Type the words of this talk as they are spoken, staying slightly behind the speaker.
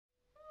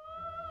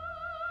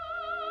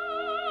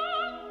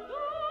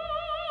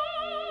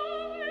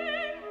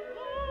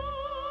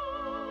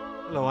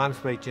Hello, I'm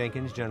Speight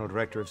Jenkins, General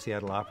Director of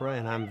Seattle Opera,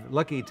 and I'm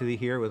lucky to be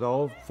here with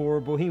all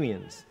four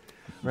Bohemians.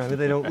 Right,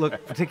 they don't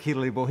look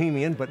particularly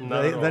Bohemian, but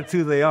that's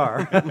who they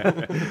are.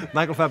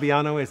 Michael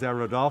Fabiano is our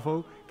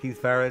Rodolfo.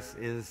 Keith Farris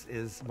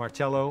is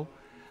Marcello.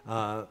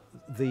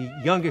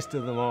 The youngest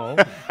of them all,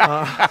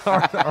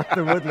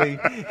 Arthur Woodley,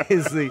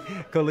 is the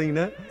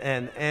Colina,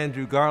 and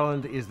Andrew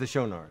Garland is the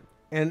Chonard.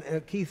 And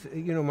Keith,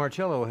 you know,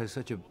 Marcello has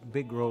such a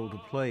big role to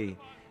play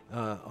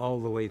all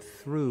the way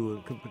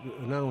through,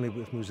 not only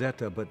with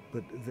Musetta, but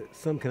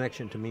some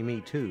connection to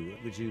Mimi too.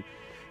 Would you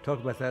talk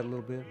about that a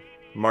little bit?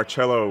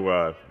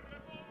 Marcello,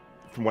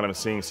 from what I'm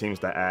seeing, seems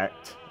to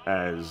act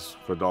as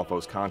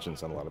Rodolfo's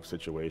conscience in a lot of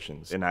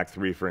situations. In Act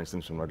 3, for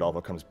instance, when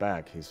Rodolfo comes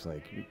back, he's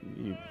like,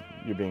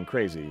 you're being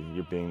crazy.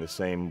 You're being the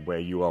same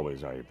way you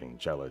always are. You're being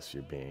jealous.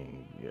 You're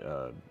being,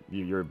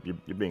 you're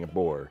being a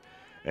bore.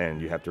 And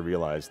you have to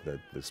realize that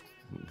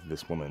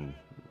this woman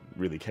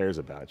really cares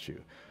about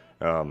you.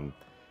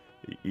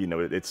 You know,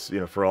 it's, you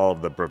know, for all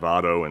of the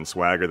bravado and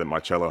swagger that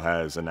Marcello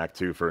has in Act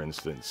 2, for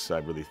instance, I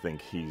really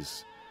think he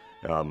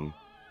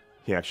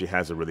actually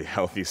has a really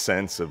healthy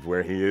sense of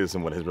where he is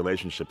and what his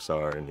relationships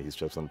are, and he's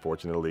just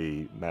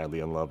unfortunately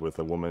madly in love with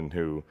a woman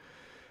who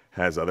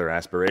has other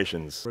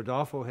aspirations.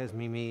 Rodolfo has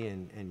Mimi,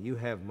 and you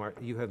have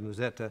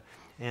Musetta,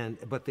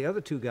 but the other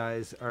two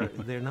guys are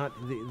there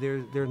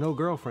are no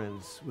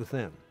girlfriends with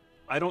them.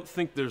 I don't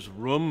think there's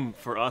room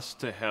for us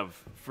to have,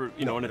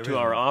 in a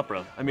 2-hour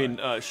opera. I mean,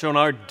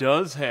 Chonard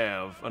does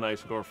have a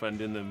nice girlfriend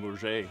in the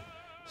Murger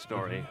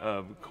story.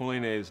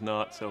 Colline is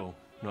not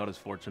as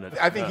fortunate.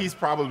 I think he's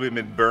probably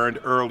been burned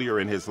earlier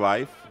in his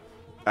life.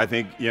 I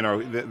think, you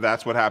know,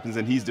 that's what happens,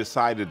 and he's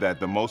decided that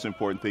the most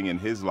important thing in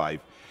his life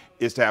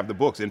is to have the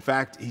books. In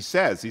fact, he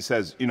says,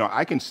 you know,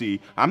 I can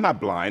see, I'm not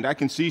blind, I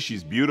can see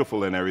she's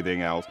beautiful and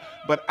everything else,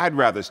 but I'd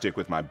rather stick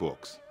with my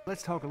books.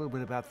 Let's talk a little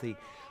bit about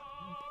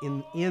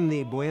in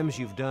the Bohèmes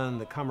you've done,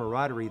 the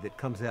camaraderie that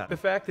comes out. The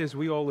fact is,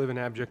 we all live in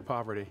abject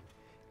poverty.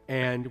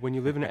 And when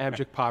you live in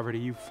abject poverty,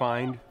 you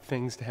find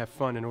things to have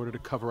fun in order to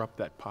cover up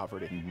that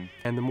poverty.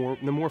 And the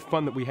more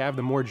fun that we have,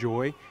 the more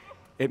joy.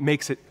 It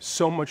makes it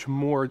so much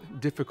more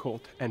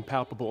difficult and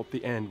palpable at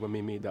the end when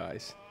Mimi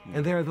dies.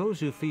 And there are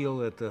those who feel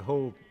that the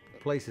whole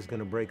place is going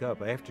to break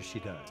up after she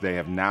dies. They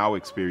have now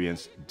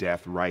experienced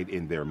death right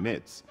in their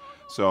midst.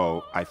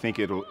 So I think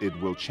it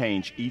will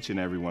change each and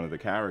every one of the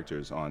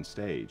characters on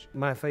stage.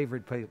 My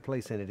favorite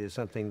place in it is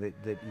something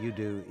that you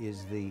do,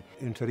 is the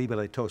Un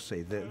terribile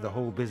tosse, the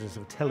whole business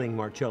of telling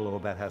Marcello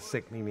about how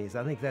sick Mimi is.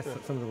 I think that's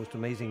some of the most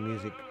amazing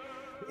music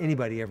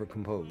anybody ever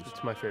composed.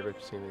 It's my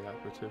favorite scene of the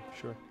opera too,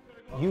 sure.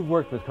 You've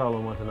worked with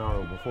Carlo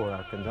Montanaro before.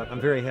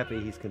 I'm very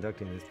happy he's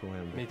conducting this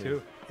poem. Me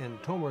too.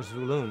 And Tomer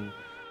Zulun,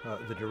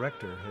 the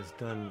director, has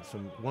done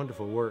some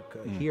wonderful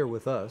work here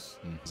with us.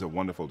 He's a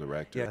wonderful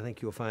director. Yeah, I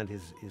think you'll find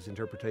his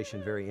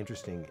interpretation very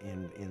interesting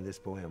in this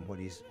poem, how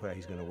he's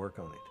going to work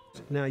on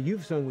it. Now,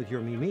 you've sung with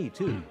your Mimi,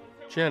 too.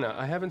 Jenna,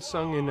 I haven't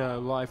sung in a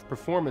live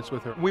performance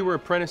with her. We were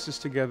apprentices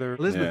together.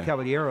 Elizabeth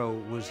Caballero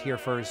was here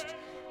first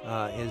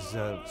as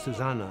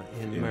Susanna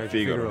in Marriage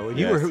Figaro. And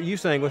yes. you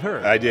sang with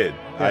her. I did.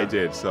 Yeah. I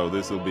did. So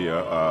this will be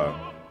a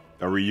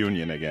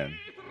reunion again.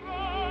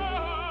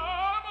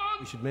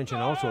 We should mention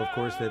also, of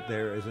course, that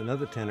there is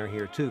another tenor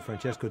here, too,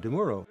 Francesco De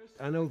Muro.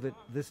 I know that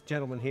this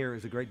gentleman here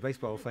is a great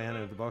baseball fan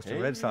of the Boston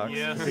Red Sox.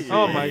 Yes.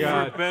 Oh, my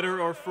God. For better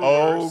or for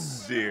Oh,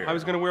 worse. dear. I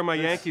was going to wear my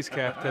Yankees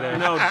cap today.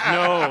 No,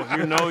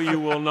 you know you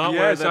will not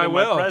wear yes, that I in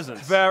will. my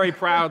presence. Very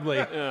proudly.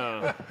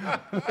 Yeah.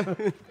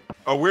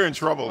 Oh, we're in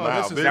trouble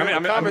now.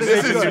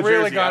 This is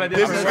really got it.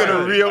 This is going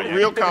to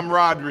real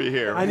camaraderie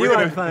here. I knew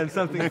I'd find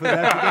something for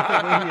that to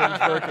get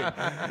the Bohemians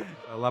working.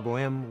 La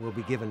Bohème will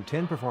be given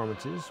 10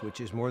 performances, which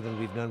is more than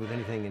we've done with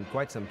anything in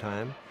quite some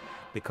time.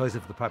 Because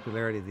of the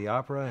popularity of the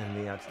opera and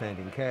the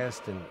outstanding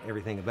cast and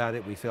everything about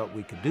it, we felt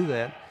we could do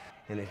that.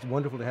 And it's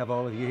wonderful to have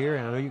all of you here,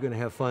 and I know you're going to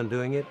have fun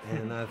doing it,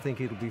 and I think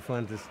it'll be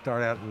fun to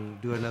start out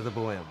and do another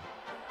Bohème.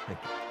 Thank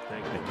you.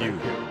 Thank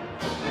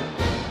you.